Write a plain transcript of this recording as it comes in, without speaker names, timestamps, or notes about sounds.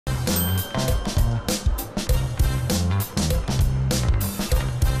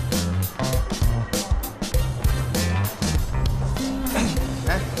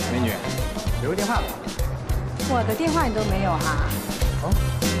话吧。我的电话你都没有啊？哦。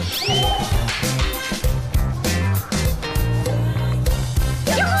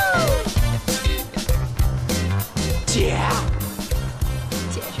哟吼！姐，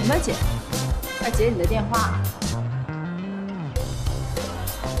姐什么姐？要姐你的电话。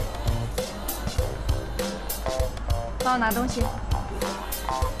帮我拿东西。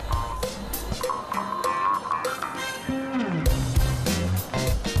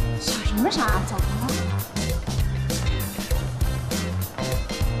 什么傻？怎么了？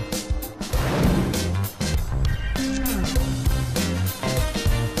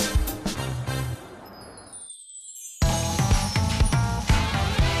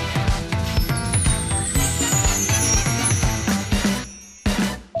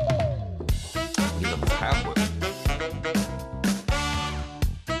你怎么才回来？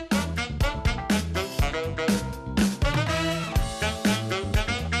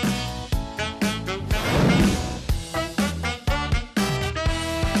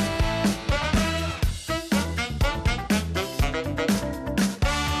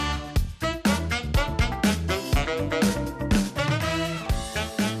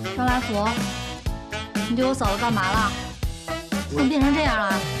张来福，你对我嫂子干嘛了？怎么变成这样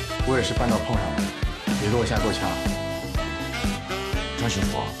了？我也是半道碰上的，别给我吓够呛。张幸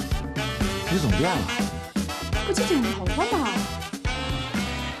福，你怎么变了？不就剪头发吗？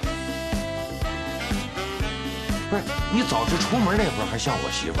不是，你早知出门那会儿还像我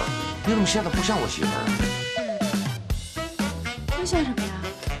媳妇儿，你怎么现在不像我媳妇儿了？那像什么呀？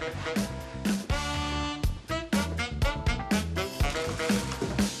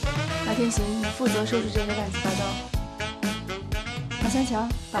 马天行，你负责收拾这些乱七八糟。马三强，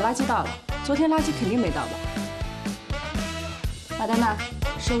把垃圾倒了。昨天垃圾肯定没倒吧？马丹娜，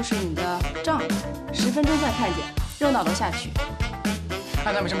收拾你的账，10分钟再看见，热闹都下去。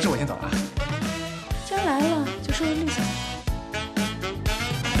那没什么事，我先走了。既然来了，就收拾利索。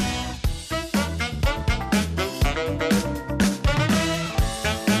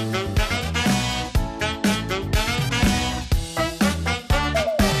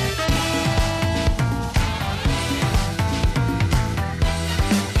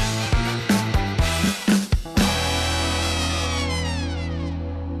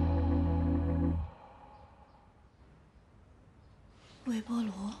微波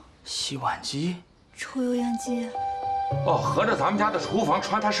炉、洗碗机、抽油烟机。哦，合着咱们家的厨房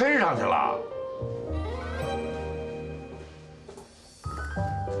穿他身上去了。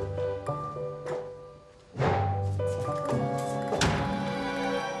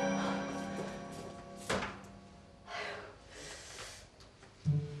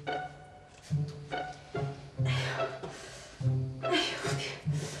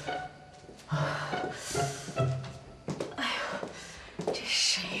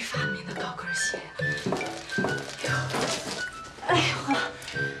谁发明的高跟鞋？哎呦，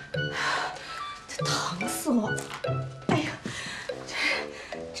这疼死我了！哎呀，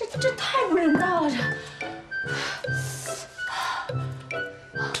这太不人道了，这。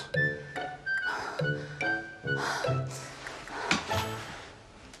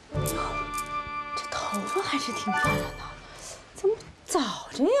哎呦，这头发还是挺漂亮的，怎么早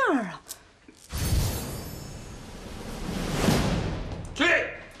这样啊？ 起立！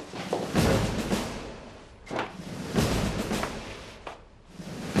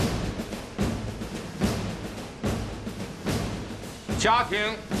家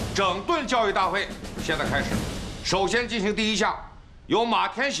庭整顿教育大会现在开始。首先进行第一项，由马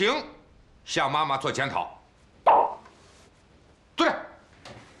天行向妈妈做检讨。对。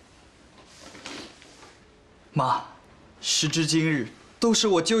妈，时至今日，都是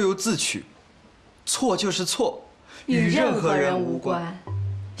我咎由自取，错就是错。 与任何人无关。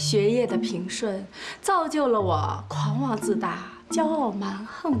学业的平顺造就了我狂妄自大、骄傲蛮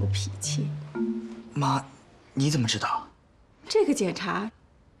横的脾气。妈，你怎么知道？这个检查，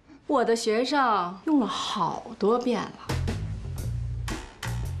我的学生用了好多遍了。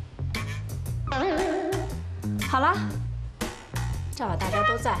好了，正好大家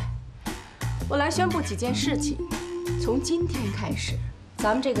都在，我来宣布几件事情。从今天开始，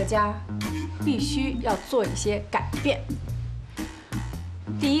咱们这个家必须要做一些改变。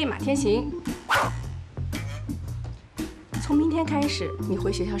第一，马天行，从明天开始你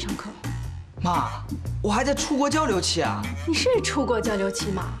回学校上课。妈，我还在出国交流期啊。你是出国交流期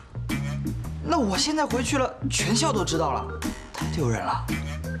吗？那我现在回去了，全校都知道了，太丢人了。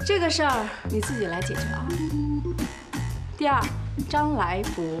这个事儿你自己来解决啊。第二，张来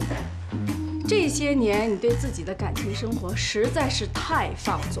福，这些年你对自己的感情生活实在是太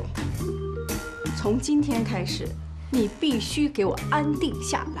放纵。从今天开始，你必须给我安定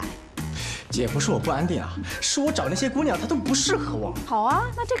下来。姐不是我不安定啊，是我找那些姑娘她都不适合我。好啊，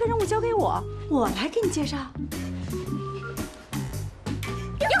那这个任务交给我，我来给你介绍。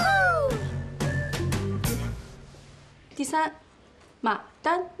第3，马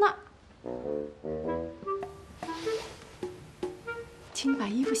丹娜，请你把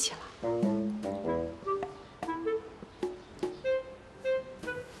衣服洗了。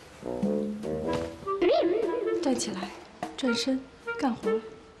站起来，转身，干活。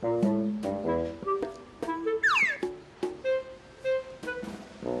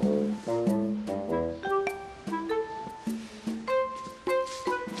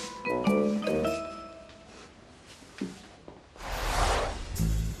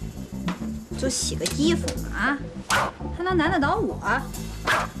就洗个衣服啊，还能难得倒我？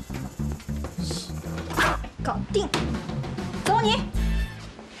搞定，走你！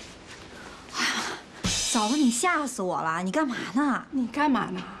哎呀，嫂子，你吓死我了！你干嘛呢？你干嘛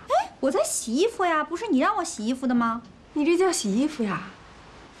呢？哎，我在洗衣服呀，不是你让我洗衣服的吗？你这叫洗衣服呀？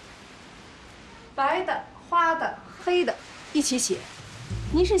白的、花的、黑的，一起洗。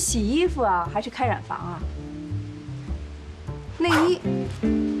您是洗衣服啊，还是开染房啊？内衣、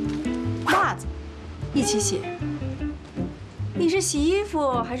袜子，一起洗。你是洗衣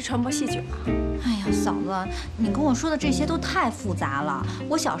服还是传播细菌啊？哎呀，嫂子，你跟我说的这些都太复杂了。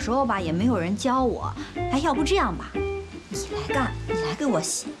我小时候吧也没有人教我。哎，要不这样吧，你来干，你来给我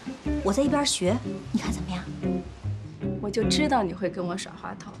洗，我在一边学，你看怎么样？我就知道你会跟我耍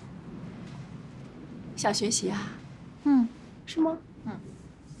滑头。想学习啊？嗯，是吗？嗯。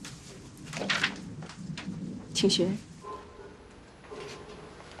请学。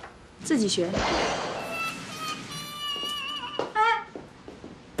自己学。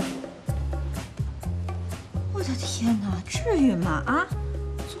我的天哪，至于吗？啊，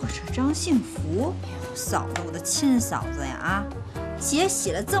作者张幸福，嫂子，我的亲嫂子呀！啊，姐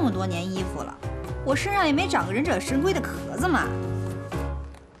洗了这么多年衣服了，我身上也没长个忍者神龟的壳子嘛。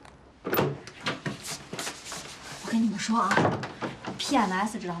我跟你们说啊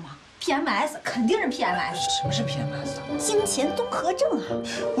 ，PMS 知道吗 ？PMS 肯定是 PMS。什么是 PMS？金钱综合症啊！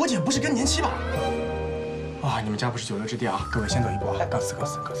我姐不是更年期吧？啊，你们家不是久留之地啊！各位先走一步啊，各自。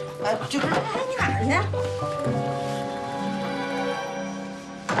哎，你哪儿去？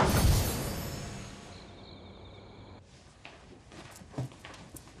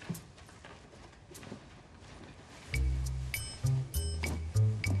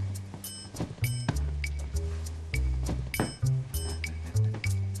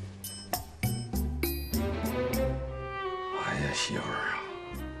哎呀，媳妇儿啊，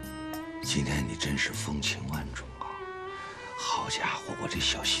今天你真是风情万种啊！好家伙，我这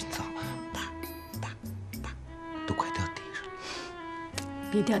小心脏哒哒哒都快掉地上了。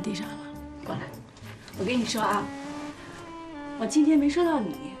别掉地上了，过来。我跟你说啊，我今天没说到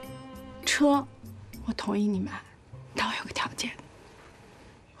你，车我同意你买，但我有个条件。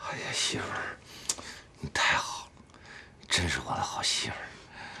哎呀，媳妇儿，你太好了，真是我的好媳妇儿。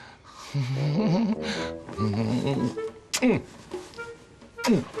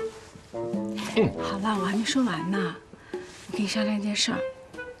好了，我还没说完呢。我跟你商量一件事儿，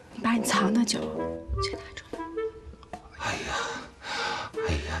你把你藏的酒全拿出来。哎呀，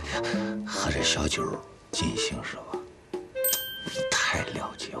喝这小酒尽兴是吧？你太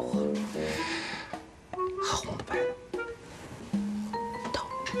了解我了。喝红的白的？都。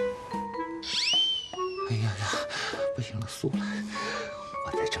哎呀，不行了，素了，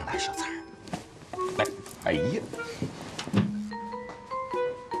我再整俩小菜儿。来，哎呀。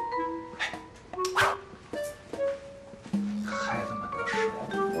孩子们都睡了。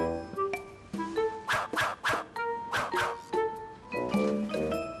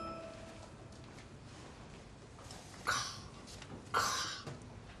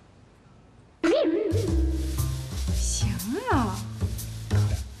行啊。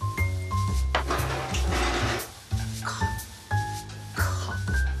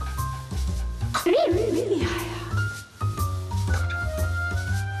厉害呀！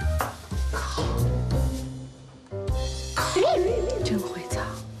真会藏。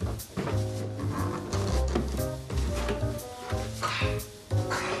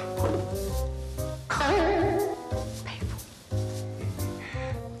佩服。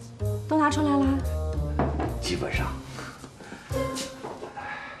都拿出来了。基本上。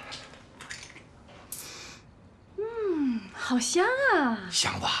好香啊！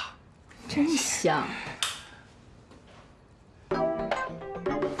香吧？真香。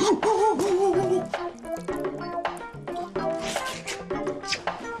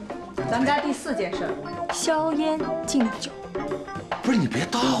咱们家第4件事，硝烟禁酒。不是你别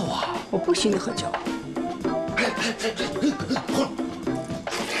倒啊！我不许你喝酒。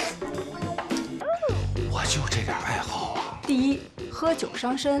就这点爱好啊？第一，喝酒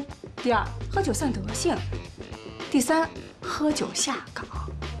伤身；第二，喝酒散德性；第三，喝酒下岗。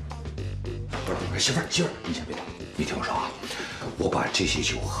不是，媳妇儿，你先别动，你听我说啊，我把这些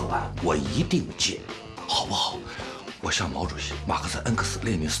酒喝完，我一定戒，好不好？我向毛主席、马克思、恩格斯、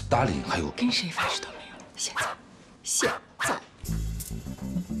列宁、斯大林，还有跟谁发誓都没用。现在。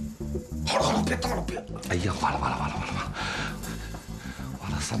好了，别倒了，别！哎呀，完了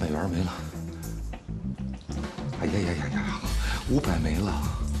，300元没了。哎呀，500没了。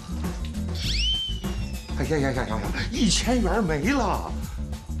哎呀，1000元没了。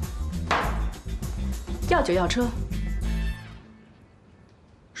要酒要车。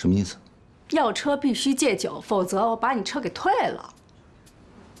什么意思？要车必须戒酒，否则我把你车给退了。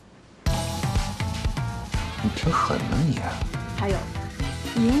你挺狠啊你！还有，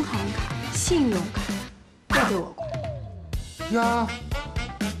银行卡、信用卡要给我管。呀，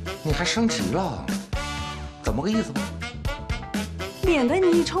你还升级了？怎么个意思吧？免得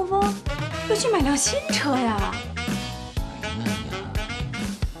你一抽风又去买辆新车呀。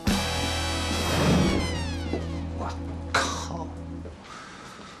我靠！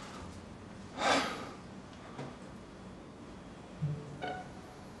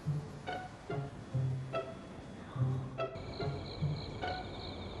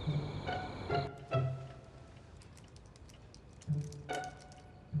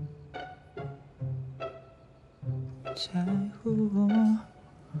在乎我，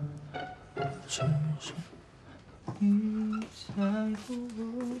承认你在乎我，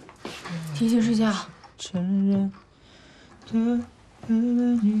提前睡觉。承认的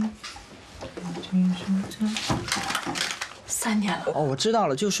你，3点了。哦，我知道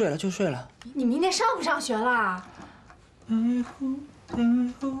了，就睡了。你明天上不上学啦？在乎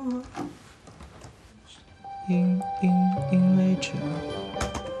我，因为这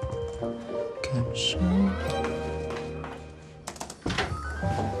感受。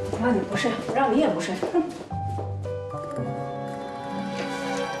我让你不睡，我让你也不睡。哼。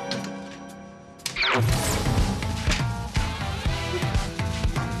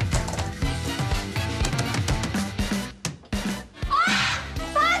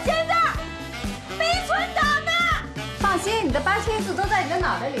8000字，没存档呢。放心，你的8000字都在你的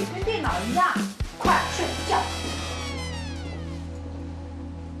脑袋里，跟电脑一样。快睡觉。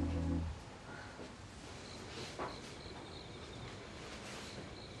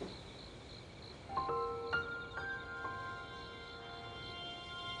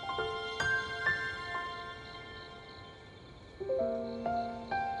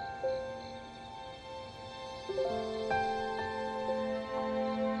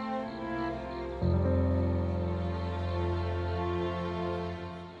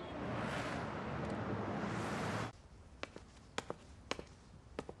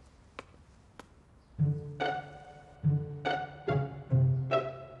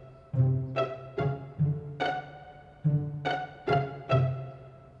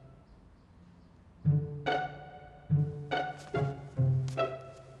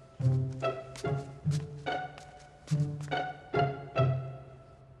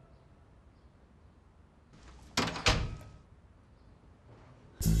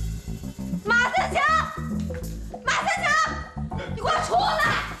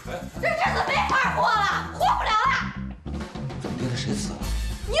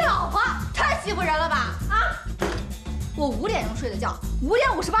我5点钟睡的觉，5点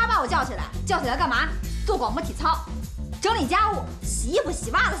58把我叫起来，叫起来干嘛？做广播体操，整理家务，洗衣服、洗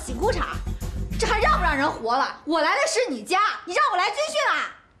袜子、洗裤衩，这还让不让人活了？我来的是你家，你让我来军训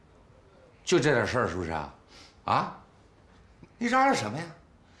啊？就这点事儿是不是啊？啊？你嚷嚷什么呀？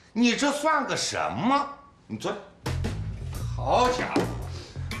你这算个什么？你坐。好家伙，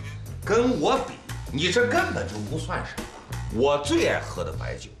跟我比，你这根本就不算什么。我最爱喝的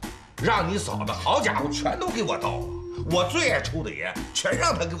白酒，让你嫂子好家伙全都给我倒了。我最爱抽的烟，全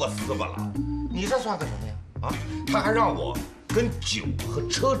让她给我撕巴了。你这算个什么呀？啊？她还让我跟酒和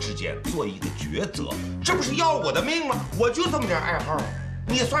车之间做一个抉择，这不是要我的命吗？我就这么点爱好，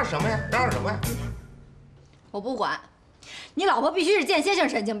你算什么呀？嚷嚷什么呀？我不管，你老婆必须是间歇性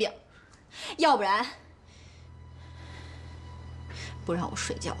神经病，要不然不让我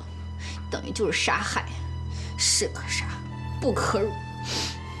睡觉，等于就是杀害，士可杀，不可辱。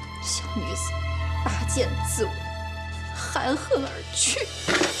小女子拔剑自刎，含恨而去。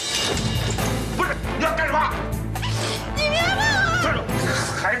不是，你要干什么？你别问我！站住！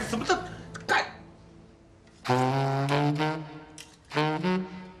孩子怎么这干？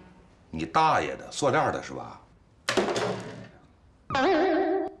你大爷的，塑料的是吧？那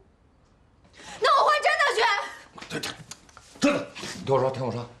我换真的去。真的，你听我说，听我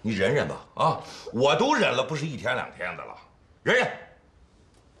我说，你忍忍吧啊！我都忍了，不是1天2天的了，忍忍。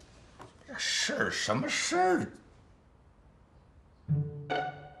这事儿什么事儿？哎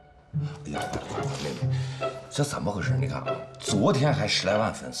呀，妹妹，这怎么回事？你看啊，昨天还10来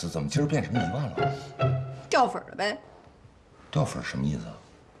万粉丝，怎么今儿变成1万了？掉粉了呗。掉粉什么意思啊？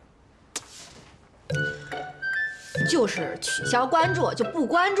就是取消关注就不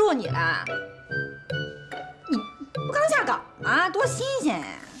关注你了。你不刚下岗啊？多新鲜呀！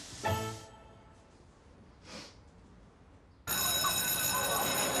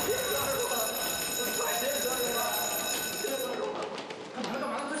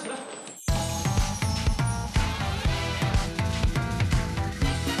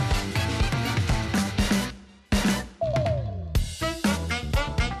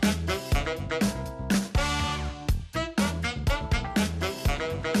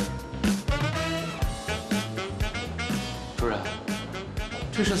主任，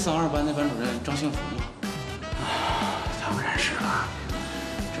这是3·2班那班主任张幸福吗？当然是了，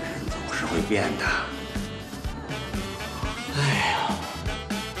这人总是会变的。哎呀，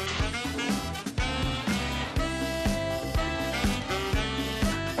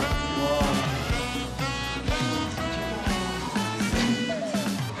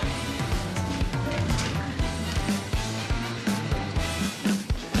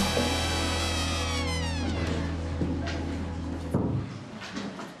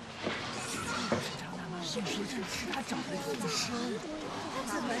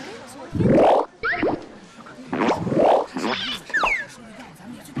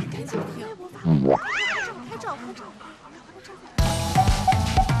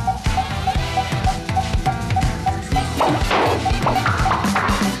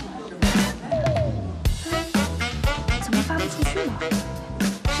怎么发不出去了？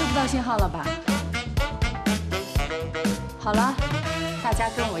收不到信号了吧？好了，大家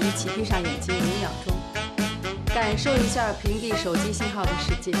跟我一起闭上眼睛5秒钟，感受一下屏蔽手机信号的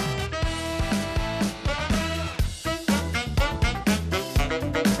世界。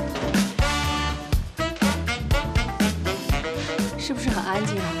是不是很安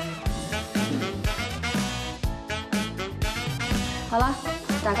静啊？好了，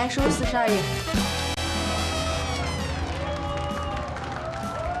打开书42页。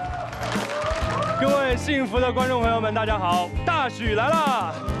各位幸福的观众朋友们，大家好，大许来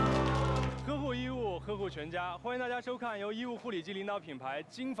啦！呵护衣物，呵护全家，欢迎大家收看由衣物护理及领导品牌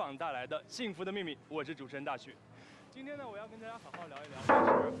金纺带来的《幸福的秘密》，我是主持人大许。今天呢，我要跟大家好好聊一聊，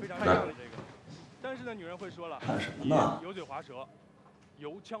是非常一样的这个。但是呢，女人会说了，看什么呢？油嘴滑舌，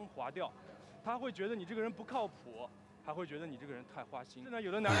油腔滑调，她会觉得你这个人不靠谱，还会觉得你这个人太花心。是呢，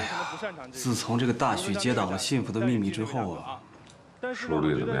有的男人可能不擅长这个。自从这个大许接档了《幸福的秘密》之后啊。但是我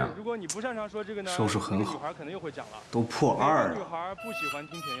觉得，如果你不擅长说这个呢，收视很好，女孩可能又会讲了，都破2了。女孩不喜欢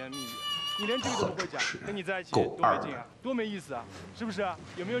听甜言蜜语，你连这个都不会讲，跟你在一起多没劲啊，多没意思啊，是不是？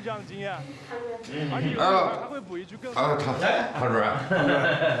有没有这样的经验？而且有的女孩还会补一句更……唐主任，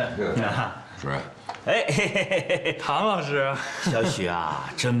主任，哎，唐老师，小许啊，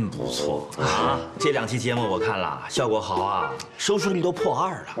真不错啊！这2期节目我看了，效果好啊，收视率都破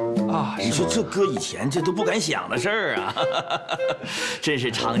2了啊！你说这搁以前这都不敢想的事儿啊！真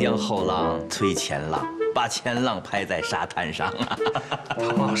是长江后浪推前浪，把前浪拍在沙滩上啊！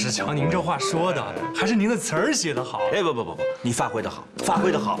唐老师，瞧您这话说的，还是您的词儿写得好。哎，不，你发挥得好，发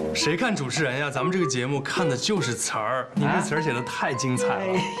挥得好。谁看主持人呀？咱们这个节目看的就是词儿，您这词儿写的太精彩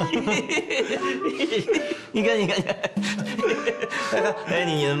了。你看，哎，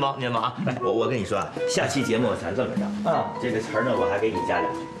你们忙啊！我跟你说啊，下期节目咱这么着啊，这个词儿呢，我还给你加2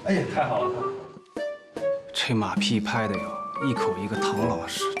句。哎呀，太好了！这马屁拍的哟，一口一个唐老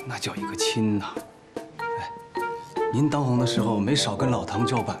师，那叫一个亲呐！哎，您当红的时候没少跟老唐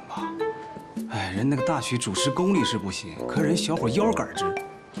叫板吧？哎，人那个大许主持功力是不行，可人小伙腰杆直，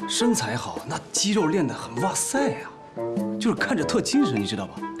身材好，那肌肉练得很哇塞呀，就是看着特精神，你知道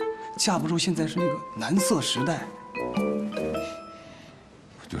吧？架不住现在是那个男色时代。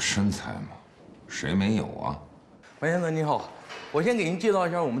不就身材吗？谁没有啊？白先生你好，我先给您介绍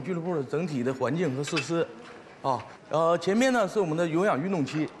一下我们俱乐部的整体的环境和设施。前面呢是我们的有氧运动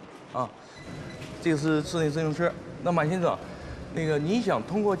区，这个是室内自行车。那马先生，那个你想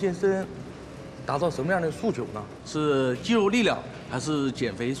通过健身达到什么样的诉求呢？是肌肉力量还是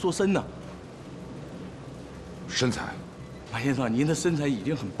减肥塑身呢？身材。马先生，您的身材已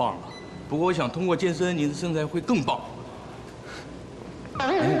经很棒了，不过我想通过健身，您的身材会更棒。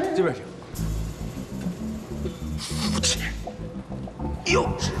这边请。肤浅，幼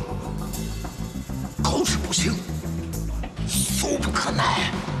稚，口齿不清，俗不可耐，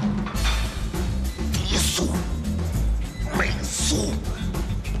低俗，媚俗，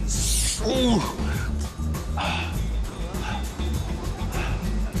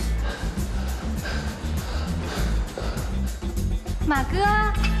马哥，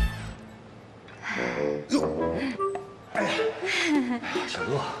哎呀，小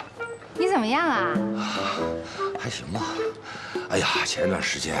乐，你怎么样啊？还行吧。哎呀，前段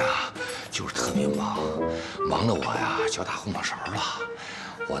时间啊，就是特别忙，忙得我呀脚打后脑勺了。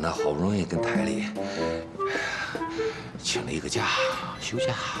我呢好不容易跟台里请了一个假，休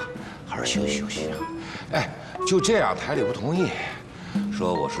假，好好休息休息。哎，就这样，台里不同意，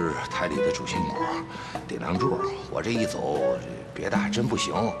说我是台里的主心骨、顶梁柱，我这一走，别的还真不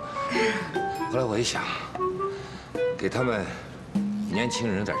行。后来我一想，给他们年轻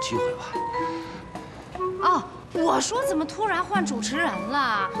人点机会吧。哦，我说怎么突然换主持人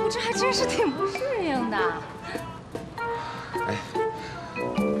了？我这还真是挺不适应的。哎，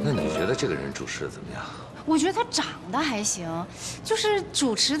那你觉得这个人主持的怎么样？我觉得他长得还行，就是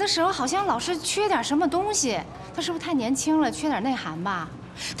主持的时候好像老是缺点什么东西。他是不是太年轻了，缺点内涵吧？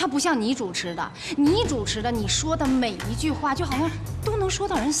他不像你主持的，你说的每一句话就好像都能说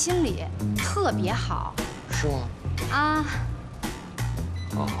到人心里，特别好。是吗？啊。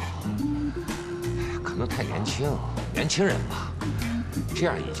哦，可能太年轻，年轻人嘛，这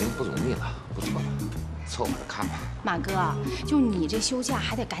样已经不容易了，不错了，凑合着看吧。马哥，就你这休假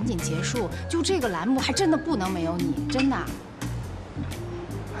还得赶紧结束，就这个栏目还真的不能没有你，真的。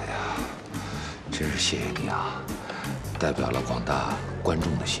哎呀，真是谢谢你啊，代表了广大观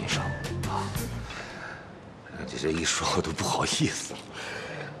众的心声啊。这一说我都不好意思了。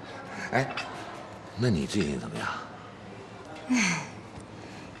哎，那你最近怎么样？唉，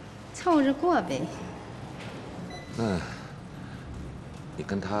凑合着过呗。那，你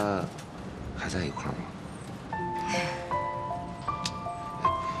跟他还在一块儿吗？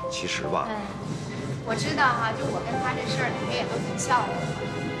其实吧，我知道哈，就我跟他这事儿，你们也都挺笑话我，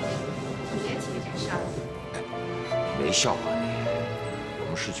别提这事儿。没笑话你，我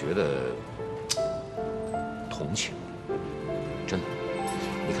们是觉得同情，真的。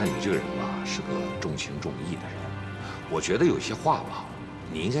你看你这个人吧，是个重情重义的人，我觉得有些话吧，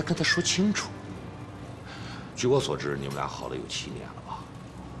你应该跟他说清楚。据我所知，你们俩好了有7年了吧？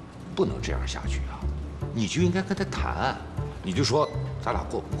不能这样下去啊！你就应该跟他谈，你就说咱俩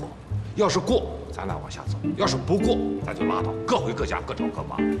过不过？要是过，咱俩往下走；要是不过，咱就拉倒，各回各家，各找各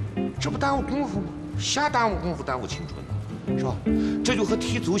妈。这不耽误功夫吗？瞎耽误功夫，耽误青春呢，是吧？这就和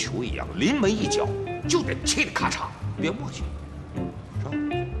踢足球一样，临门一脚就得气得咔嚓，别磨叽，是吧？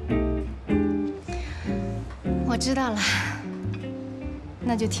我知道了，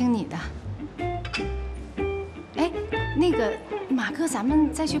那就听你的。哎，那个马哥，咱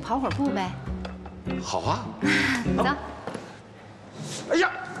们再去跑会儿步呗。好啊。走。哎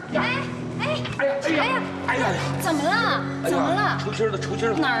呀！哎呀！怎么了？怎么了？抽筋了，抽筋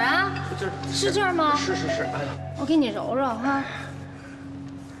了！哪儿啊？抽筋儿。是这儿吗？是。哎呀，我给你揉揉哈。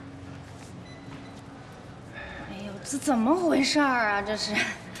哎呦，这怎么回事儿啊？这是。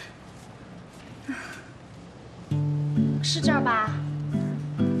是这儿吧？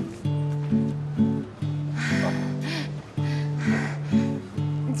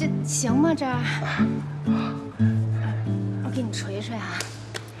这行吗？这儿？我给你捶捶啊。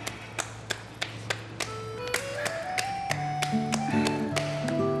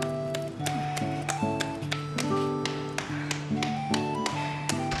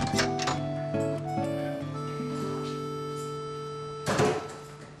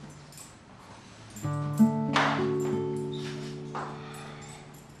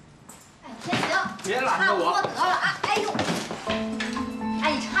别拦着我！差不多得了啊！哎呦，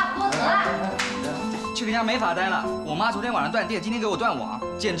哎，差不多得了。这个家没法待了。我妈昨天晚上断电，今天给我断网，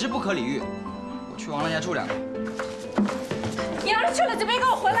简直不可理喻。我去王兰家住2个。你要是去了就别给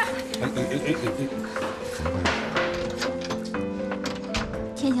我回来。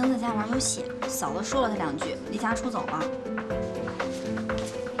天晴在家玩游戏，嫂子说了他2句，离家出走了。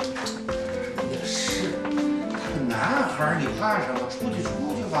也是，男孩你怕什么？出去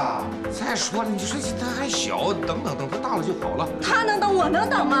吧。再说了，你说他还小，等他大了就好了。他能等，我能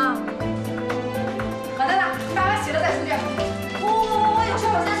等吗？老太太，你把碗洗了再出去。不，有事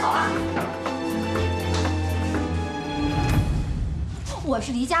我先走了。我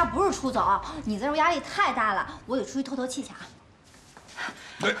是离家，不是出走。你在这压力太大了，我得出去透透气去啊。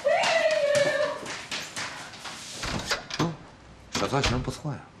小造型不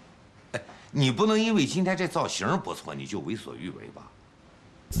错呀。哎，你不能因为今天这造型不错，你就为所欲为吧？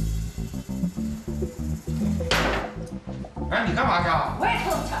哎，你干嘛去？我也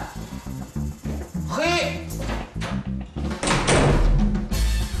偷去。嘿，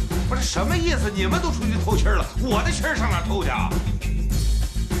不是什么意思？你们都出去透气了，我的气儿上哪透去啊？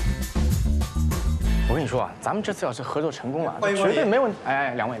我跟你说啊，咱们这次要是合作成功了，欢迎绝对没问题。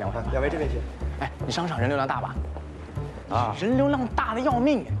哎，两位，两位这边请。哎，你商场人流量大吧？啊，人流量大的要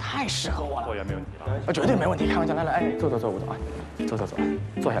命，太适合我了。货源没问题啊，绝对没问题。开玩笑，来，哎，坐，吴总啊，坐，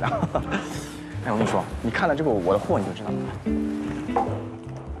坐下来。哎，我跟你说，你看了这个我的货你就知道了。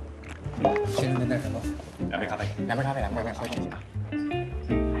先生，您带什么？2杯咖啡。2杯咖啡，喝点啊。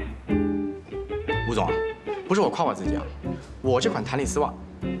吴总啊，不是我夸我自己啊，我这款弹力丝袜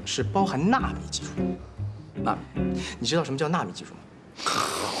是包含纳米技术的。纳米，你知道什么叫纳米技术吗？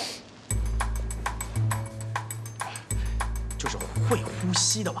就是会呼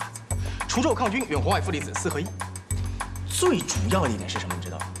吸的袜子，除皱抗菌、远红外负离子4合1。最主要的一点是什么？你知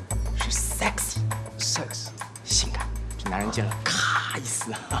道吗？是 sexy， 性感。这男人见了咔一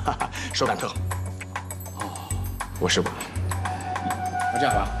撕，手感特好。哦，我试过。那这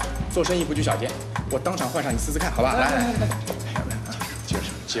样吧，做生意不拘小节，我当场换上你试试看，好吧？来，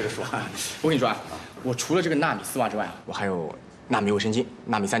接着说。我跟你说啊，我除了这个纳米丝袜之外啊，我还有纳米卫生巾、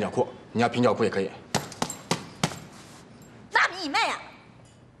纳米三角裤，你要平角裤也可以。纳米你妹啊！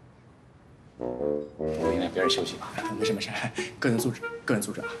我应该别人休息吧？没事，个人素质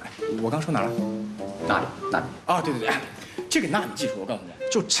啊。我刚说哪了？纳米。哦，对，这个纳米技术，我告诉你，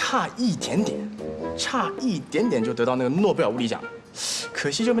就差一点点就得到那个诺贝尔物理奖了。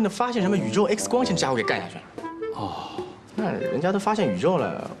可惜就被那发现什么宇宙 X 光线家伙给干下去了。哦，那人家都发现宇宙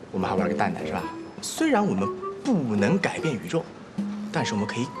了，我们还玩个蛋是吧？虽然我们不能改变宇宙，但是我们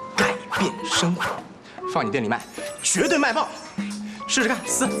可以改变生活。放你店里卖，绝对卖爆！试试看，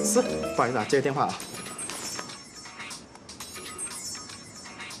撕。不好意思啊，接个电话啊。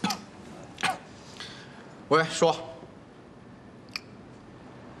喂，说。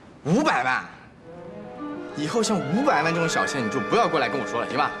500万。以后像500万这种小钱，你就不要过来跟我说了，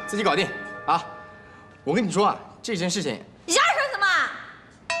行吧？自己搞定啊！我跟你说啊，这件事情，你瞎说什么？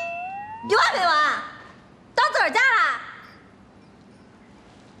有完没完？当自个儿家了？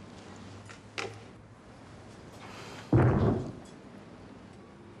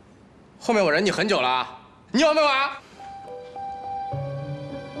后面我忍你很久了啊，你有没有啊？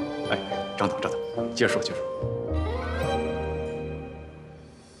哎，张总，接着说。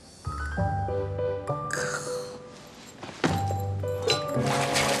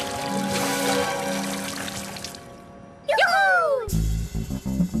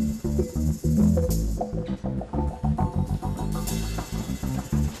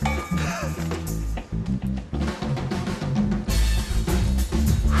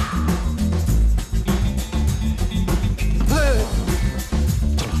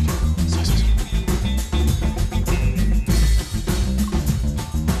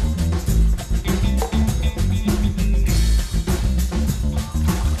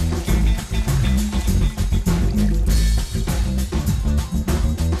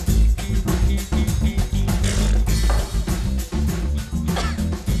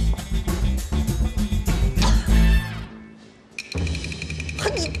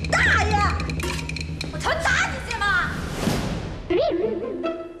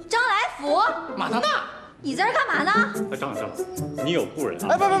你有雇人啊？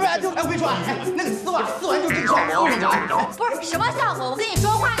哎，不，我跟你说啊，那个撕完就这个效果，我跟你讲。不是什么效果？我跟你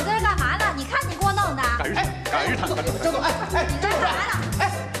说话，你在这干嘛呢？你看你给我弄的。赶日谈。张总，你在这干嘛呢？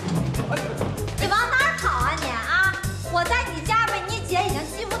你往哪儿跑啊你啊！我在你家被你姐已经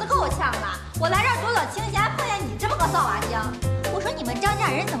欺负得够呛了，我来这儿躲清闲，碰见你这么个骚娃精。我说你们张家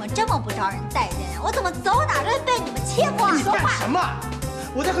人怎么这么不招人待见呀？我怎么走哪都被你们欺负啊！你干什么？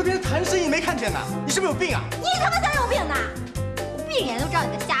我在和别人谈生意没看见呢，你是不是有病啊？你他妈才有病呢！我闭着眼都知道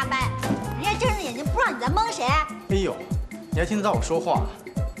你在瞎掰，人家睁着眼睛不知道你在蒙谁。哎呦，你还听得到我说话？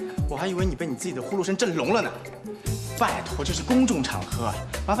我还以为你被你自己的呼噜声震聋了呢。拜托，这是公众场合，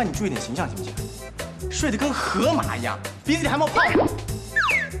麻烦你注意点形象行不行？睡得跟河马一样，鼻子里还冒泡。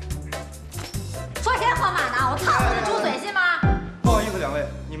说谁河马呢？我烫死你猪嘴信吗？不好意思，两位，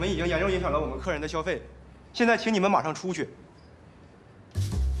你们已经严重影响了我们客人的消费，现在请你们马上出去。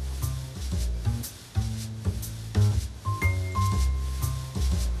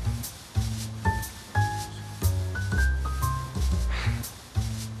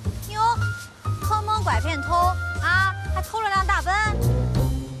拐骗偷啊，还偷了辆大奔。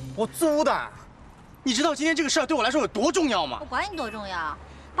我租的，你知道今天这个事儿对我来说有多重要吗？我管你多重要，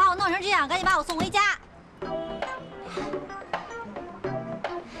把我弄成这样，赶紧把我送回家。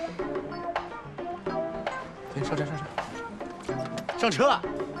行，上车。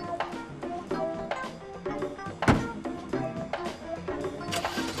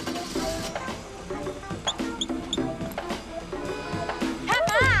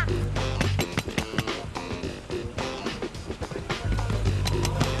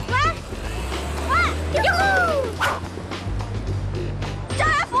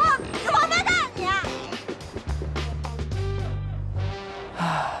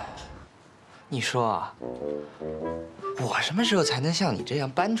你说啊，我什么时候才能像你这样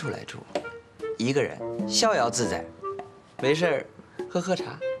搬出来住？一个人逍遥自在，没事儿喝喝茶，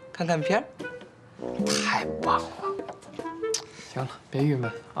看看片儿，太棒了。行了，别郁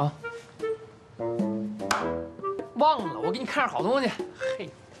闷啊。忘了，我给你看点好东西。嘿，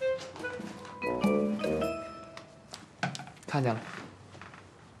看见了，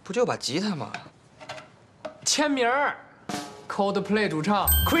不就把吉他吗？签名儿 ，Coldplay 主唱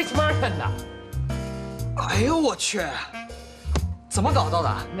Chris Martin 的。哎呦我去！怎么搞到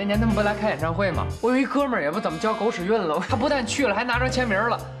的？那年他们不来开演唱会吗？我有一哥们儿也不怎么交狗屎运了，他不但去了，还拿张签名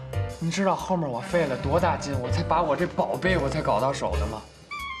了。你知道后面我费了多大劲，我才把我这宝贝我才搞到手的吗？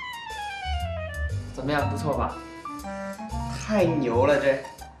怎么样，不错吧？太牛了，这。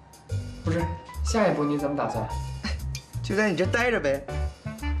不是，下一步你怎么打算？就在你这待着呗。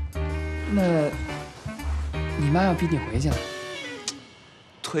那，你妈要逼你回去了？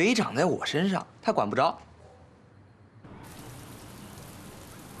腿长在我身上，她管不着。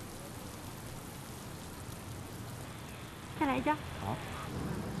再来一张。好。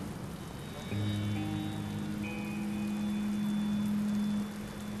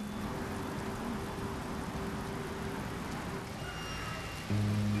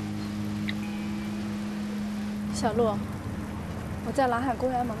小鹿，我在蓝海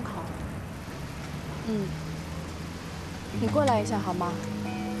公园门口。你过来一下好吗？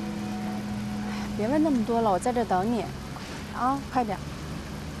别问那么多了，我在这等你。啊，快点。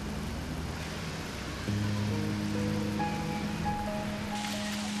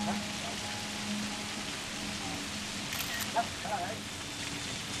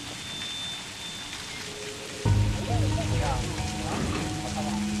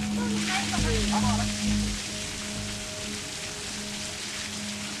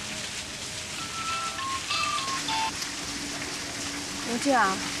吴静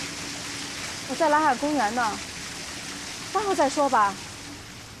啊，我在蓝海公园呢，待会儿再说吧。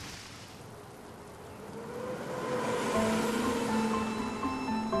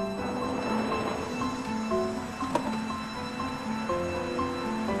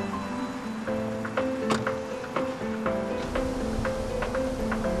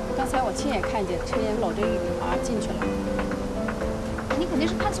刚才我亲眼看见陈岩搂着一个女孩进去了。你肯定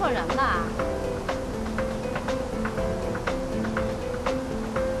是看错人了。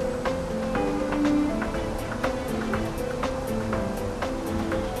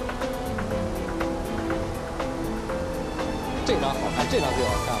这张好看，这张最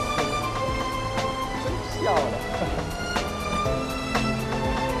好看了，真漂亮。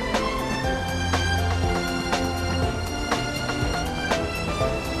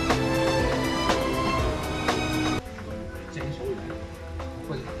见你手里来，过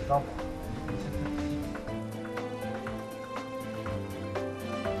去打个招呼。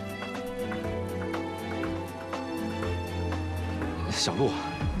小鹿，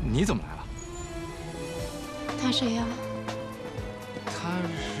你怎么来了？他谁呀？他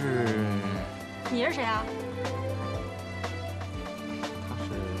是，你是谁啊？他是，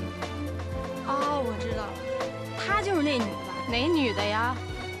哦，我知道了，她就是那女的吧？哪女的呀？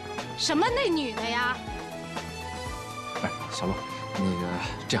什么那女的呀？哎，小鹿，那个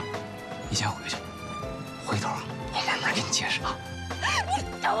这样，你先回去，回头啊，我慢慢给你解释啊。你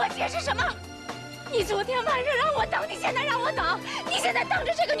跟我解释什么？你昨天晚上让我等，你现在让我等，你现在当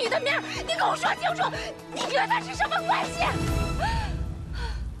着这个女的面，你跟我说清楚，你跟她是什么关系？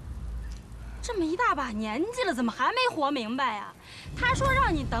这么一大把年纪了，怎么还没活明白呀？他说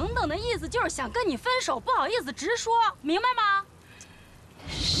让你等等的意思就是想跟你分手，不好意思直说，明白吗？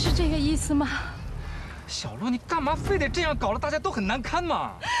是这个意思吗？小鹿，你干嘛非得这样搞得大家都很难堪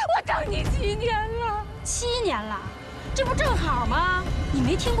嘛？我等你7年了，7年了，这不正好吗？你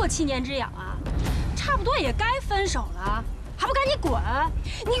没听过7年之痒啊？差不多也该分手了，还不赶紧滚！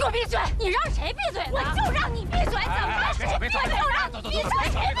你给我闭嘴！你让谁闭嘴呢？我就让你闭嘴！怎么了？我就让你闭嘴！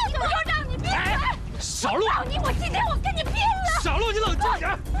我就让你闭嘴！小鹿，我今天我跟你拼了！小鹿，你冷静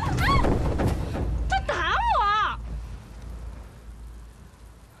点！他打我！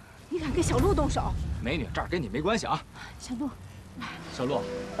你敢跟小鹿动手？美女，这儿跟你没关系啊。小鹿，小鹿，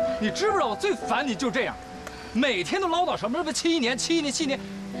你知不知道我最烦你就这样，每天都唠叨什么7年7年7年，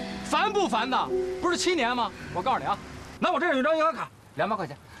烦不烦的？不是7年吗？我告诉你啊，那我这儿有张银行卡，200块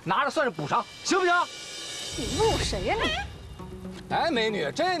钱，拿着算是补偿，行不行？你侮辱谁呀你？哎，美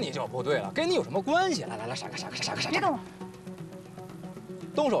女，这你就不对了，跟你有什么关系？来，闪开！别动我！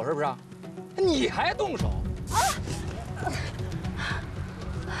动手是不是？你还动手？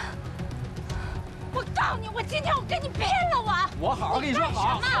我我告诉你，我今天我跟你拼了！我好好跟你说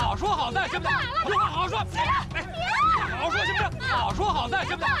好，好说好散，行不行？有话好好说。哎，好好说行不行？好说好散，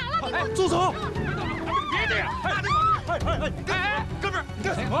行不行？哎，住手！别这样！哎，哥们儿，你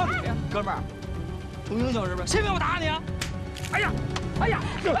干什么？哥们儿，图英雄是不是？谁让我打你啊？哎呀！哎，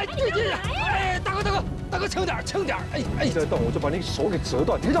对！哎，大哥，轻点！哎，再动我就把你手给折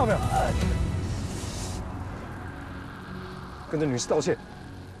断，听到没有？跟这女士道歉，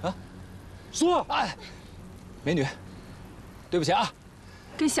啊？说！哎，美女，对不起啊。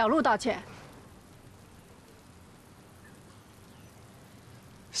跟小鹿道歉。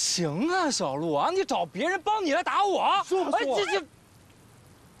行啊，小鹿啊，你找别人帮你来打我，说不说？这。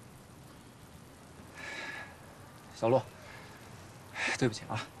小鹿，对不起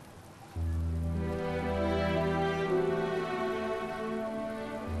啊。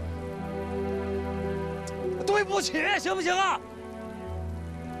对不起，行不行啊？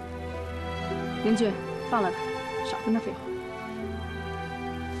林俊，放了他，少跟他废话。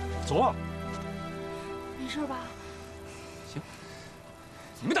走啊！没事吧？行，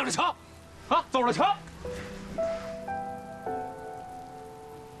你们等着瞧，啊，走着瞧。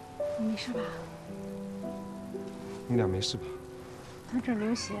你没事吧？你俩没事吧？他这儿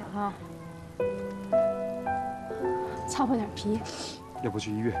流血了，擦破点皮。要不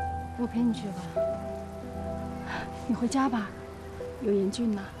去医院？我陪你去吧。你回家吧，有严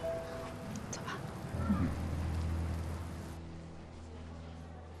峻呢。走吧。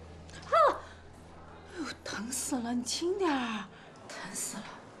啊！哎呦，疼死了！你轻点儿，疼死了。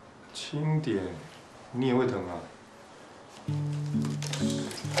轻点，你也会疼啊？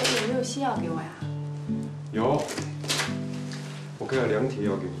有没有新药给我呀？有，我开了2帖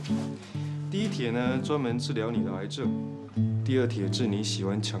药给你。第一帖呢，专门治疗你的癌症；第二帖治你喜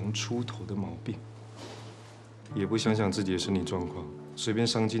欢强出头的毛病。也不想想自己的身体状况，随便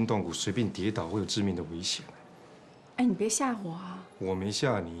伤筋动骨，随便跌倒会有致命的危险。哎，你别吓我啊！我没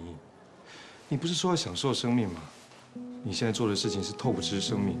吓你，你不是说要享受生命吗？你现在做的事情是透支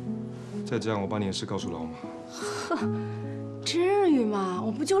生命。再这样，我把你的事告诉老马。呵，至于吗？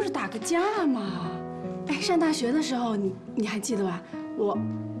我不就是打个架吗？哎，上大学的时候，你还记得吧？我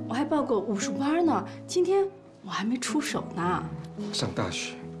还报过武术班呢。今天我还没出手呢。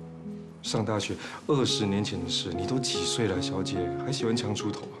上大学20年前的事，你都几岁了，小姐还喜欢强出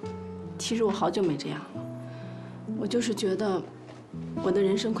头啊？其实我好久没这样了，我就是觉得我的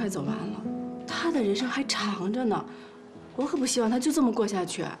人生快走完了，他的人生还长着呢，我可不希望他就这么过下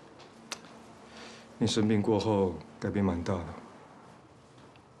去。你生病过后改变蛮大的。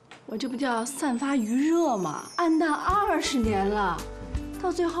我这不叫散发余热吗？暗淡20年了，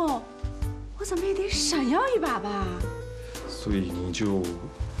到最后我怎么也得闪耀一把吧？所以你就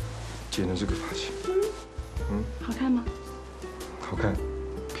剪了这个发型。好看吗？好看，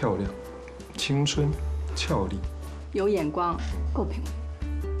漂亮，青春，俏丽，有眼光，够品味。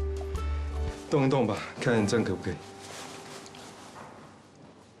动一动吧，看这样可不可以？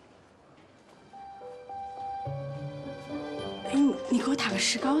哎，你给我打个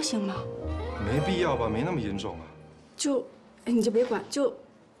石膏行吗？没必要吧，没那么严重啊。哎，你就别管，就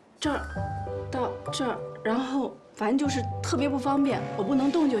这儿到这儿，然后反正就是特别不方便，我不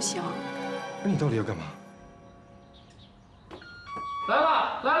能动就行。那你到底要干嘛？来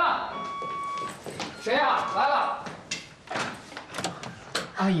了，谁呀？来了。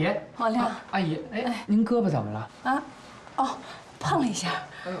阿姨，王亮，阿姨，哎，您胳膊怎么了？啊，哦，碰了一下。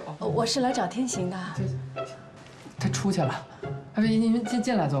我是来找天行的。他出去了。阿姨，您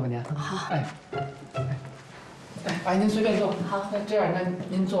进来坐吧，您。好。哎，阿姨您随便坐。好，那这样，那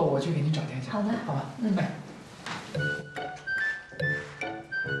您坐，我去给您找天行。好的，好吧。哎。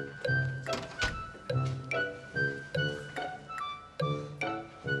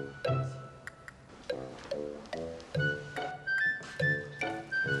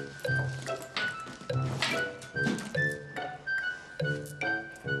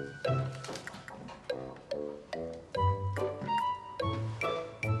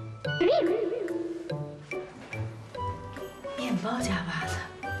面包夹袜子，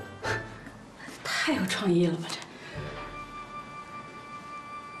太有创意了吧这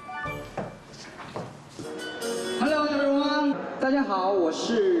！Hello everyone， 大家好，我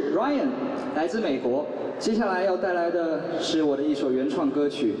是 Ryan， 来自美国。接下来要带来的是我的一首原创歌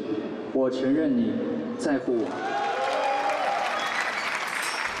曲，我承认你在乎我。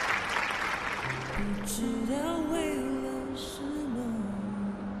不知道为了什么，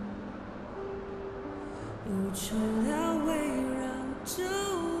忧愁它围绕着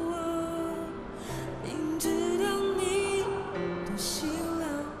我，明知道你多辛劳，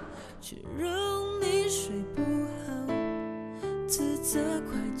却让你睡不好，自责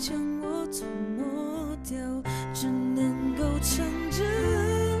快将我吞没。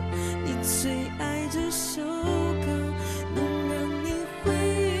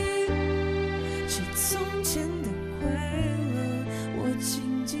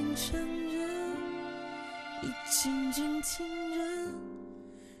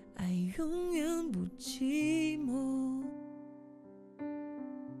永远不寂寞。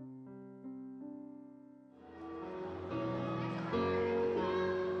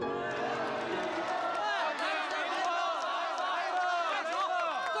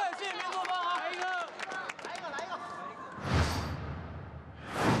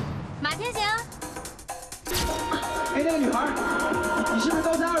马天行，哎，那个女孩，你是不是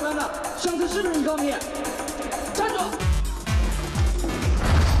高三2班的？上次是不是你告密？站住！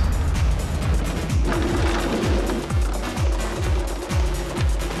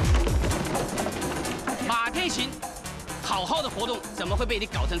马天行，好好的活动怎么会被你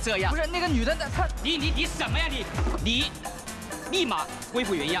搞成这样？不是那个女的，她你什么呀你立马恢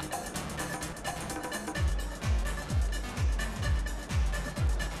复原样。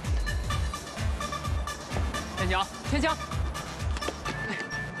天强，哎，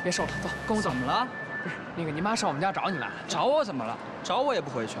别收了，走，跟我走。怎么了？不是那个，你妈上我们家找你来了。找我怎么了？找我也不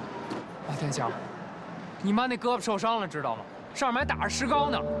回去。啊，天强，你妈那胳膊受伤了，知道吗？上面还打着石膏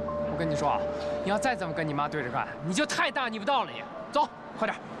呢。我跟你说啊，你要再这么跟你妈对着干，你就太大逆不道了你。走，快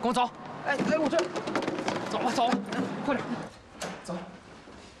点，跟我走。哎，我这，走吧，走，快点，走。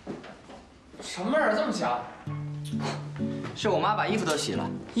什么味儿这么香？是我妈把衣服都洗了。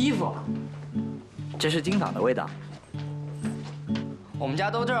衣服？这是金纺的味道。我们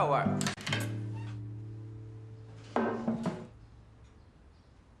家都这味儿。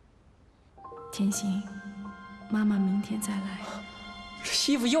天行，妈妈明天再来。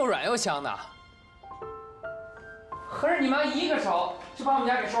这衣服又软又香的，合着你妈一个手就把我们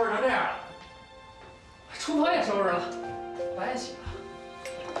家给收拾成这样了，厨房也收拾了，碗也洗了，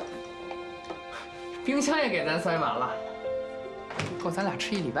冰箱也给咱塞满了，够咱俩吃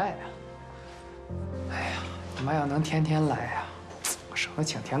1礼拜的。哎呀，你妈要能天天来呀，我省得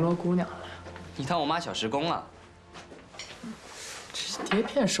请田螺姑娘了。你当我妈小时工了？这碟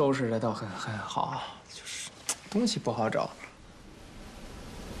片收拾的倒很好，就是东西不好找。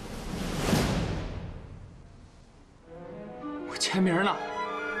我签名呢，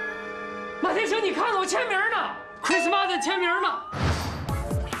马天行，你看看我签名呢 ，Chris Martin 签名呢。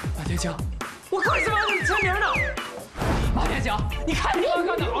马天行，我 Chris Martin 签名呢。马天行，你看你妈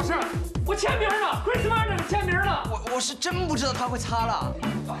干的好事，我签名呢 ，Chris Martin 签名呢。我是真不知道他会擦了。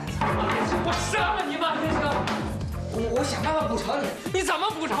我杀了你，马天行！我想办法补偿你。你怎么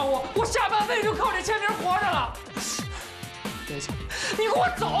补偿我？我下半辈子就靠这签名活着了。别去，你给我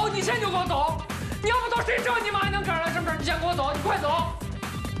走！你现在就给我走！你要不走，谁知道你妈还能赶上来什么事？你先给我走！你快走！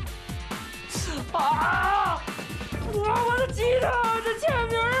啊！我的吉他，这签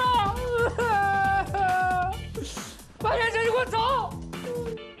名啊！马天行，你给我走！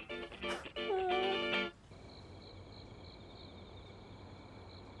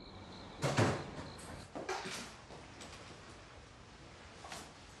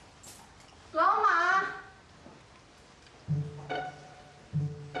老马，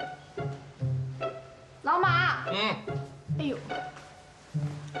老马，哎呦，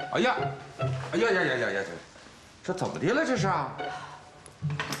哎呀，哎呀，这怎么的了？这是啊？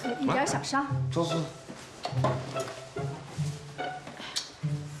一点小伤。坐。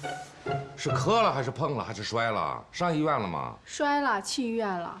是磕了还是碰了还是摔了？上医院了吗？摔了，去医院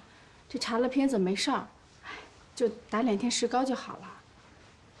了，这查了片子没事儿，就打2天石膏就好了。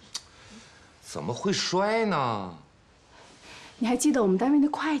怎么会摔呢？你还记得我们单位的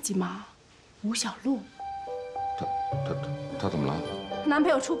会计吗？吴小璐。她怎么了？她男朋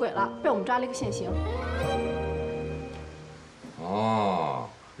友出轨了，被我们抓了一个现行。哦，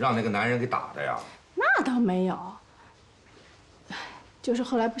让那个男人给打的呀？那倒没有，就是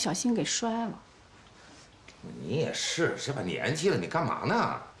后来不小心给摔了。你也是，这把年纪了，你干嘛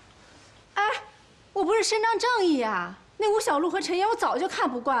呢？哎，我不是伸张正义呀。那吴小璐和陈岩，我早就看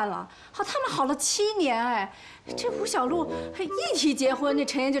不惯了。好，他们好了7年，哎，这吴小璐还一提结婚，那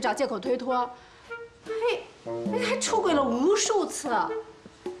陈岩就找借口推脱，还出轨了无数次。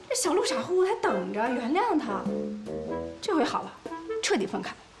这小璐傻乎乎还等着原谅他，这回好了，彻底分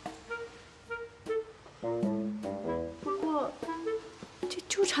开。不过，这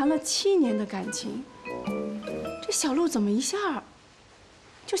纠缠了7年的感情，这小璐怎么一下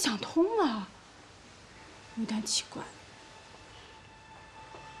就想通了？有点奇怪。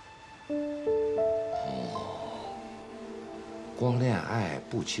哦，光恋爱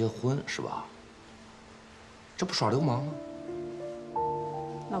不结婚是吧？这不耍流氓吗？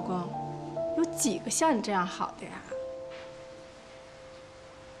老公，有几个像你这样好的呀？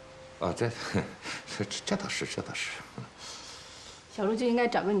啊，这倒是，这倒是。小璐就应该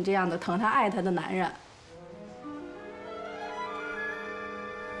找个你这样的疼她爱她的男人。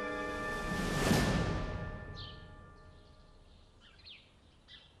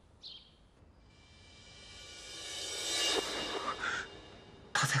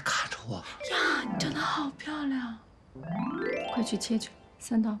快去切去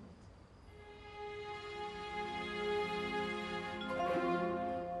，3刀。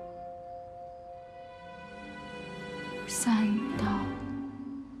3刀。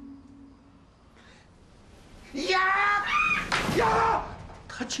呀呀！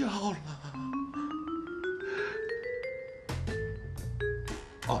他叫了。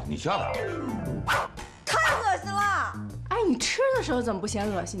哦，你叫他。太恶心了！哎，你吃的时候怎么不嫌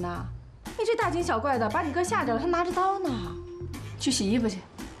恶心呢？你这大惊小怪的，把你哥吓着了，他拿着刀呢。去洗衣服去。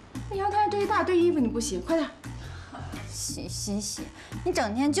那阳台上这一大堆衣服你不洗，快点。洗，你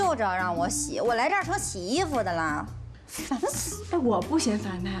整天就知道让我洗，我来这儿成洗衣服的了，烦死！哎，我不嫌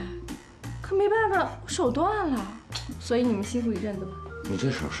烦呢，可没办法，我手断了，所以你们辛苦一阵子吧。你这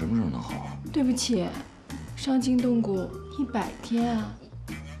手什么时候能好啊？对不起，伤筋动骨100天啊。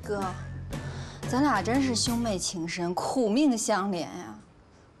哥，咱俩真是兄妹情深，苦命相连呀，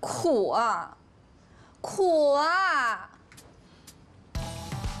苦啊，苦啊！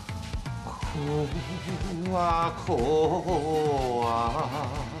苦啊苦啊，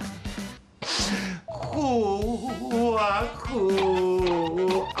苦啊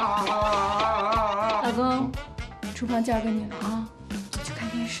苦啊！老公，厨房交给你了啊，去看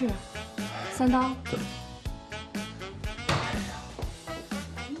电视。3刀。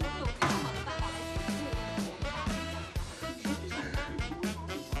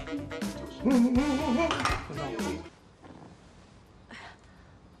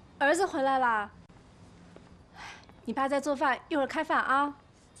儿子回来啦，你爸在做饭，一会儿开饭啊。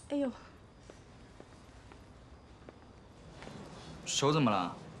哎呦，手怎么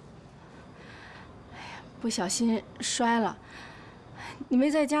了？不小心摔了。你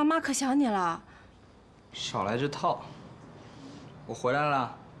没在家，妈可想你了。少来这套。我回来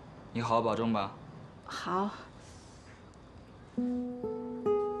了，你好好保重吧。好。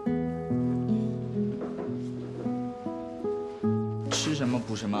吃什么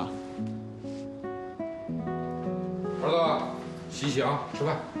补什么。儿子，洗洗啊，吃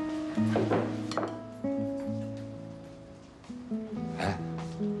饭。哎，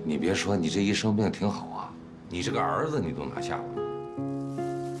你别说，你这一生病挺好啊，你这个儿子你都拿下了，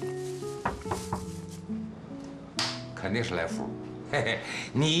肯定是来福。嘿嘿，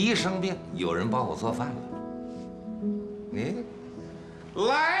你一生病，有人帮我做饭了。你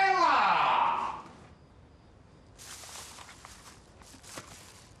来啦！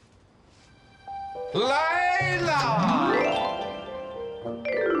来啦！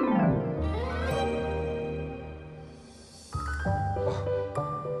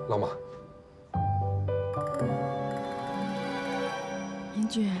老马，严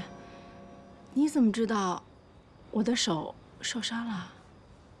俊，你怎么知道我的手受伤了？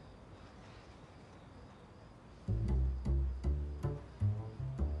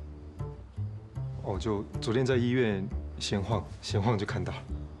哦，就昨天在医院闲晃就看到了。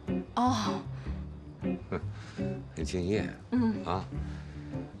哦，很敬业。啊，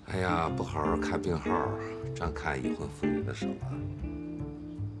哎呀，不好好看病号，专看已婚妇女的手啊。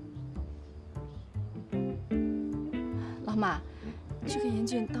老马，去给严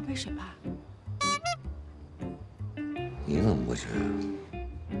俊倒杯水吧。你怎么不去？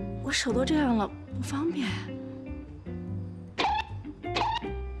我手都这样了，不方便。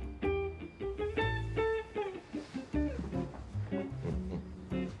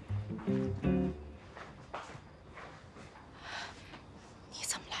你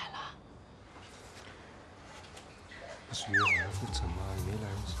怎么来了？不是约好要复诊吗？你没来，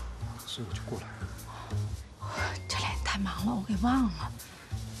所以我就过来了。这两天太忙了，我给忘了。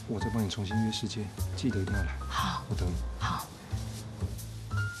我再帮你重新约时间，记得一定要来。好，我等你。好。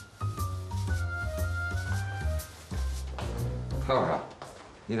潘老师，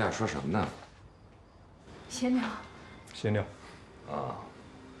你俩说什么呢？闲聊。闲聊。啊。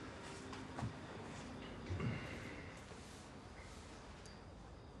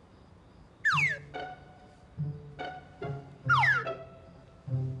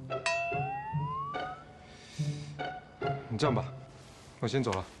你这样吧，我先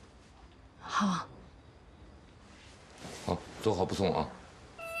走了。好。好，走好不送啊。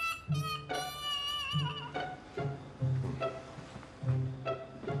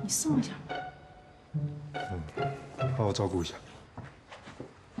你送一下吧。好好照顾一下。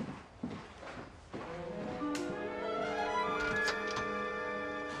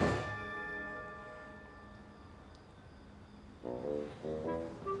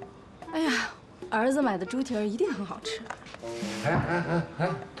哎呀，儿子买的猪蹄儿一定很好吃。哎，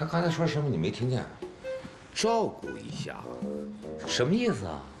他刚才说什么？你没听见？照顾一下，什么意思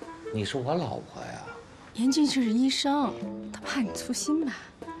啊？你是我老婆呀。严俊是医生，他怕你粗心吧？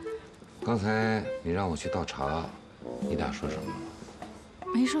刚才你让我去倒茶，你俩说什么了？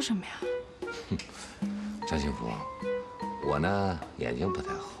没说什么呀。张幸福，我呢眼睛不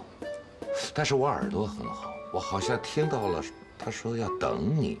太好，但是我耳朵很好，我好像听到了他说要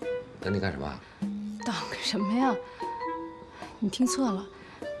等你，等你干什么？等什么呀？你听错了，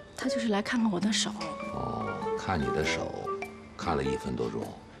他就是来看看我的手。哦，看你的手，看了1分多钟，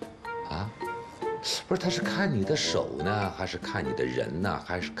啊？不是，他是看你的手呢，还是看你的人呢，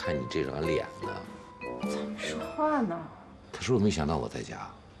还是看你这张脸呢？怎么说话呢？他是不是没想到我在家？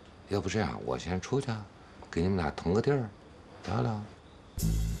要不这样，我先出去，给你们俩腾个地儿，聊聊。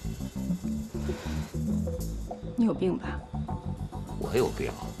你有病吧？我有病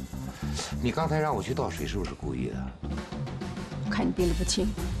啊！你刚才让我去倒水，是不是故意的？我看你病得不轻。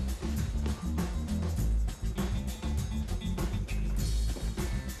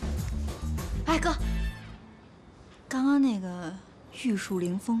哎，哥，刚刚那个玉树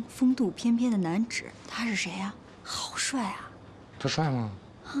临风、风度翩翩的男子，他是谁呀？好帅啊！他帅吗？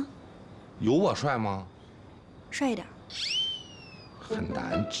有我帅吗？帅一点。很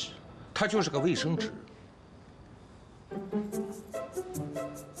难指，他就是个卫生纸。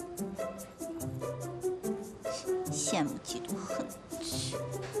羡慕嫉妒恨。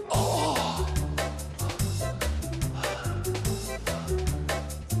哦。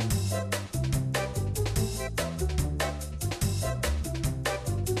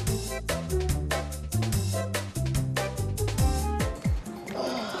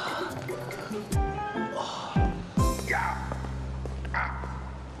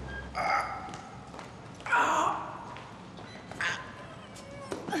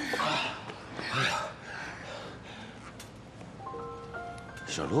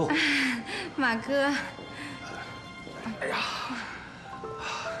小鹿，马哥，哎呀，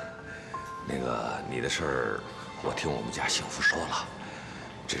那个你的事儿，我听我们家幸福说了，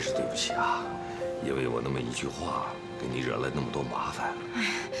真是对不起啊，因为我那么一句话，给你惹了那么多麻烦。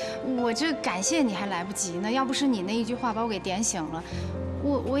我这感谢你还来不及呢，要不是你那一句话把我给点醒了，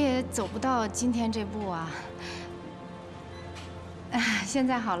我也走不到今天这步啊。哎，现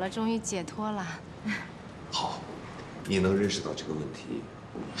在好了，终于解脱了。好，你能认识到这个问题，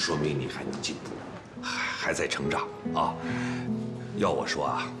说明你还能进步，还在成长啊。要我说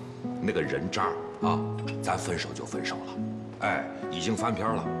啊，那个人渣啊，咱分手就分手了，哎，已经翻篇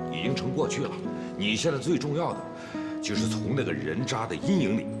了，已经成过去了。你现在最重要的，就是从那个人渣的阴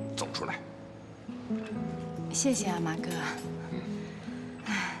影里走出来。谢谢啊，马哥。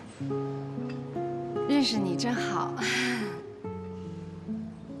哎，认识你真好。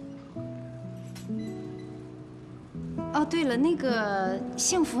哦，对了，那个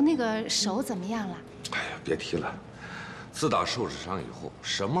幸福那个手怎么样了？哎呀，别提了，自打受了伤以后，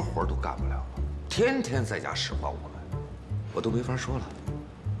什么活都干不了了，天天在家使唤我们，我都没法说了。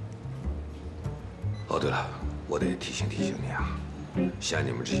哦，对了，我得提醒提醒你啊，像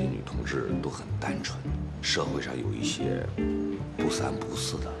你们这些女同志都很单纯，社会上有一些不三不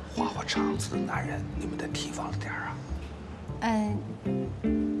四的、花花肠子的男人，你们得提防着点啊。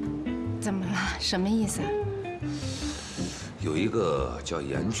怎么了？什么意思啊？有一个叫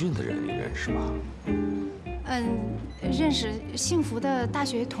严俊的人，你认识吧？认识幸福的大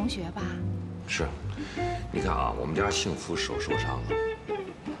学同学吧？是，你看啊，我们家幸福手受伤了，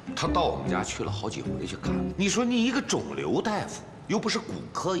他到我们家去了好几回去看。你说你一个肿瘤大夫，又不是骨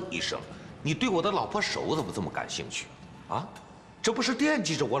科医生，你对我的老婆手怎么这么感兴趣？啊，这不是惦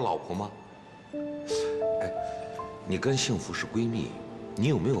记着我老婆吗？哎，你跟幸福是闺蜜，你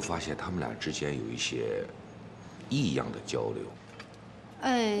有没有发现他们俩之间有一些异样的交流？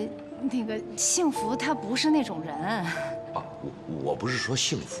那个幸福她不是那种人。啊，我不是说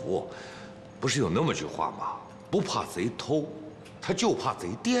幸福，不是有那么句话吗？不怕贼偷，他就怕贼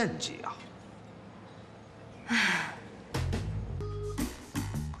惦记啊。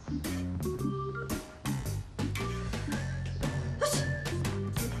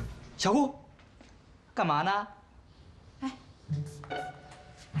小顾，干嘛呢？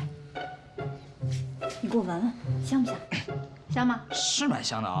你给我闻闻，香不香？香吗？是蛮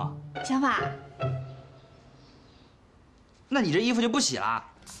香的啊。香吧？那你这衣服就不洗了？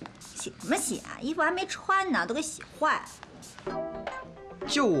洗什么洗啊？衣服还没穿呢，都给洗坏了。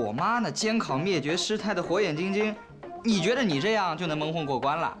就我妈那监考灭绝师太的火眼金睛，你觉得你这样就能蒙混过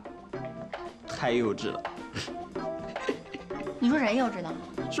关了？太幼稚了。你说谁幼稚呢？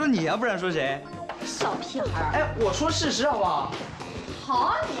说你呀，不然说谁？小屁孩！哎，我说事实好不好？好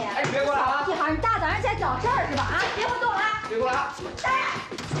啊你！哎，你别过来啊！小屁孩，你大早上起来找事儿是吧？啊，别活动了啊！别过来啊！站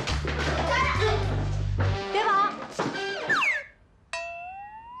着！别跑！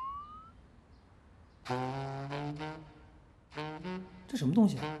这什么东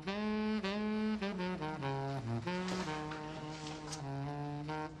西啊？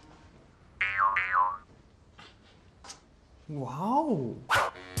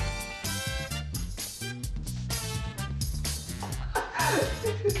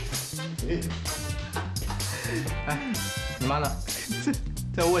哎，你妈呢？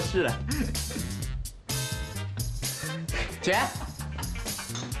在卧室了。姐。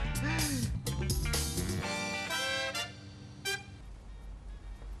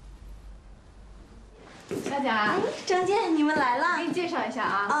小贾，张健，你们来了。给你介绍一下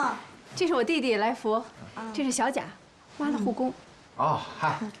啊。啊，这是我弟弟来福，这是小贾，妈的护工。哦，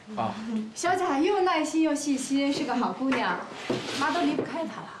嗨，哦。小贾又耐心又细心，是个好姑娘，妈都离不开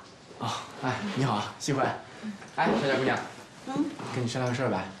她了。哦，哎，你好，幸会。哎，小贾姑娘，跟你商量个事儿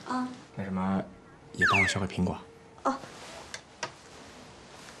呗。啊。那什么，也帮我捎个苹果。哦。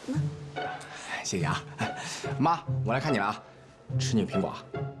谢谢啊。妈，我来看你了啊，吃你个苹果啊。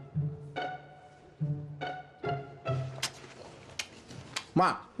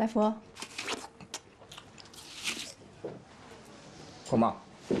妈，来福，我妈，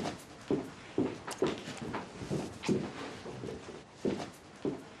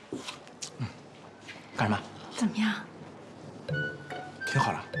干什么？怎么样？挺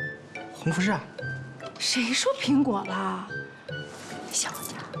好的，红富士啊。谁说苹果了？小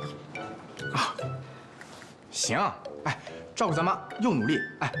贾。啊，行，哎，照顾咱妈又努力，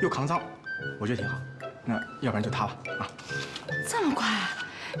哎，又扛脏，我觉得挺好。那要不然就他吧，啊。这么快？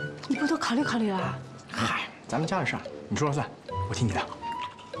你不多考虑考虑了？嗨，咱们家的事儿，你说了算，我听你的。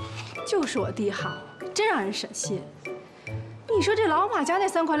就是我弟好，真让人省心。你说这老马家那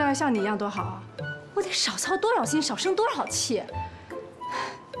3块料要像你一样多好啊！我得少操多少心，少生多少气。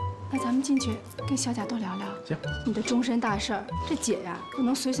那咱们进去跟小贾多聊聊。行。你的终身大事儿，这姐呀不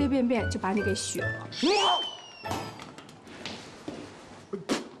能随随便便就把你给许了。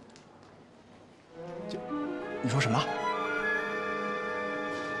你说什么？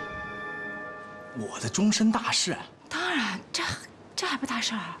我的终身大事？当然，这还不大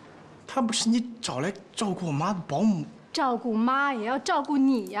事儿？她不是你找来照顾我妈的保姆？照顾妈也要照顾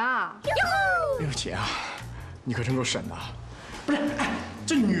你呀！哎呦姐啊，你可真够省的。不是，哎，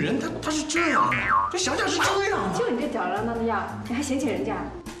这女人她是这样的，这小贾是这样的。就你这吊儿郎当的样，你还嫌弃人家？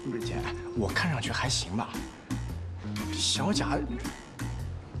不是姐，我看上去还行吧？这小贾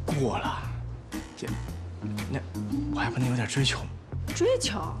过了，姐，那我还不能有点追求吗？追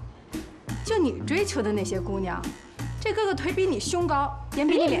求？就你追求的那些姑娘，这个个腿比你胸高，眼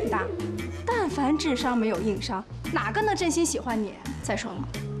比你脸大，但凡智商没有硬伤，哪个能真心喜欢你？再说了，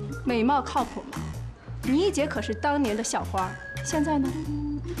美貌靠谱吗？你一姐可是当年的校花，现在呢，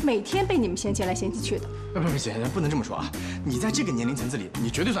每天被你们嫌弃来嫌弃去的。不姐，不能这么说啊！你在这个年龄层次里，你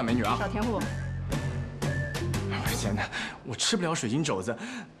绝对算美女啊！少填补。不是姐，我吃不了水晶肘子，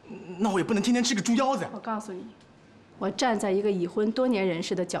那我也不能天天吃个猪腰子呀！我告诉你，我站在一个已婚多年人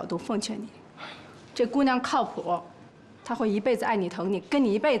士的角度奉劝你，这姑娘靠谱，她会一辈子爱你疼你，跟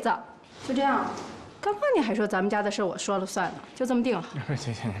你一辈子。就这样，刚刚你还说咱们家的事我说了算呢，就这么定了。不是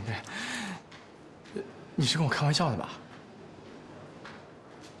姐，不是，你是跟我开玩笑的吧？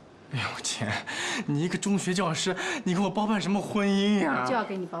哎呦姐，你一个中学教师，你给我包办什么婚姻呀？我就要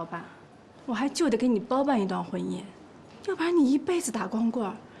给你包办，我还就得给你包办一段婚姻，要不然你一辈子打光棍，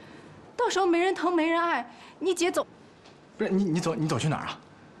到时候没人疼没人爱，你姐走。不是你走去哪儿啊？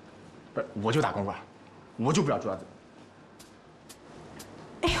不是，我就打光棍，我就不要猪腰子。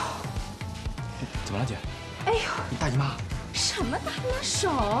哎呦，怎么了姐？哎呦，你大姨妈？什么大姨妈手？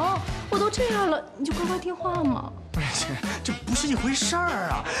我都这样了，你就乖乖听话嘛。不是姐，这不是一回事儿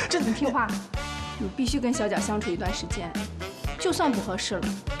啊！这你听话，你必须跟小贾相处一段时间，就算不合适了，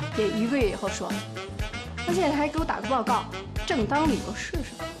也1个月以后说。而且还给我打个报告，正当理由是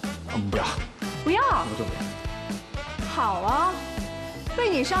什么？不要。不要？我就不要。好啊，被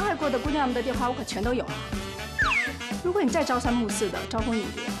你伤害过的姑娘们的电话我可全都有啊。如果你再朝三暮四的招蜂引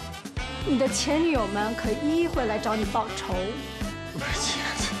蝶，你的前女友们可一一会来找你报仇。不是姐，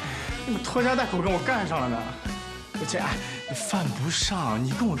你拖家带口跟我干上了呢。姐，你犯不上，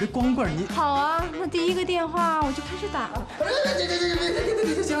你跟我个光棍，你好啊，那第一个电话我就开始打了。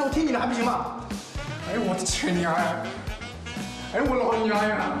别，行了，我听你的还不行吗？哎呦我的亲娘呀！哎呦我老娘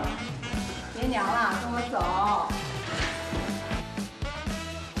呀！别娘了，跟我走。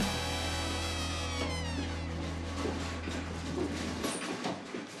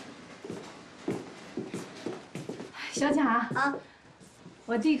小贾啊，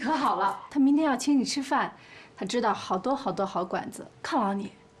我弟可好了，他明天要请你吃饭，他知道好多好多好馆子，犒劳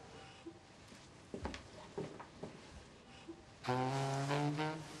你。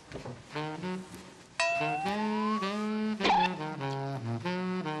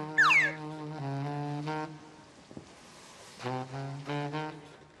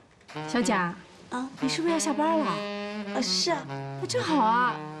小贾啊，你是不是要下班了？是啊。那正好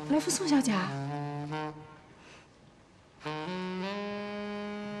啊，来福送小贾。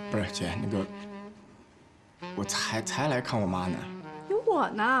不是姐，那个我才来看我妈呢。有我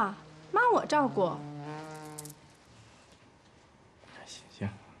呢，妈我照顾。行，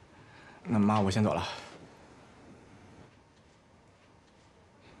那妈我先走了。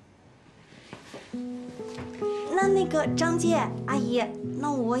那个张姐阿姨，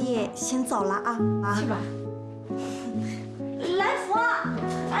那我也先走了啊。去吧。来福，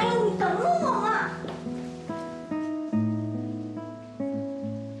哎呀，你等等我嘛。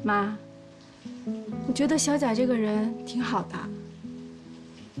妈，我觉得小贾这个人挺好的。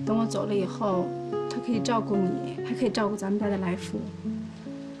等我走了以后，他可以照顾你，还可以照顾咱们家的来福。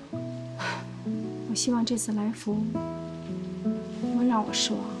我希望这次来福不会让我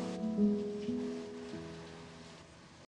失望。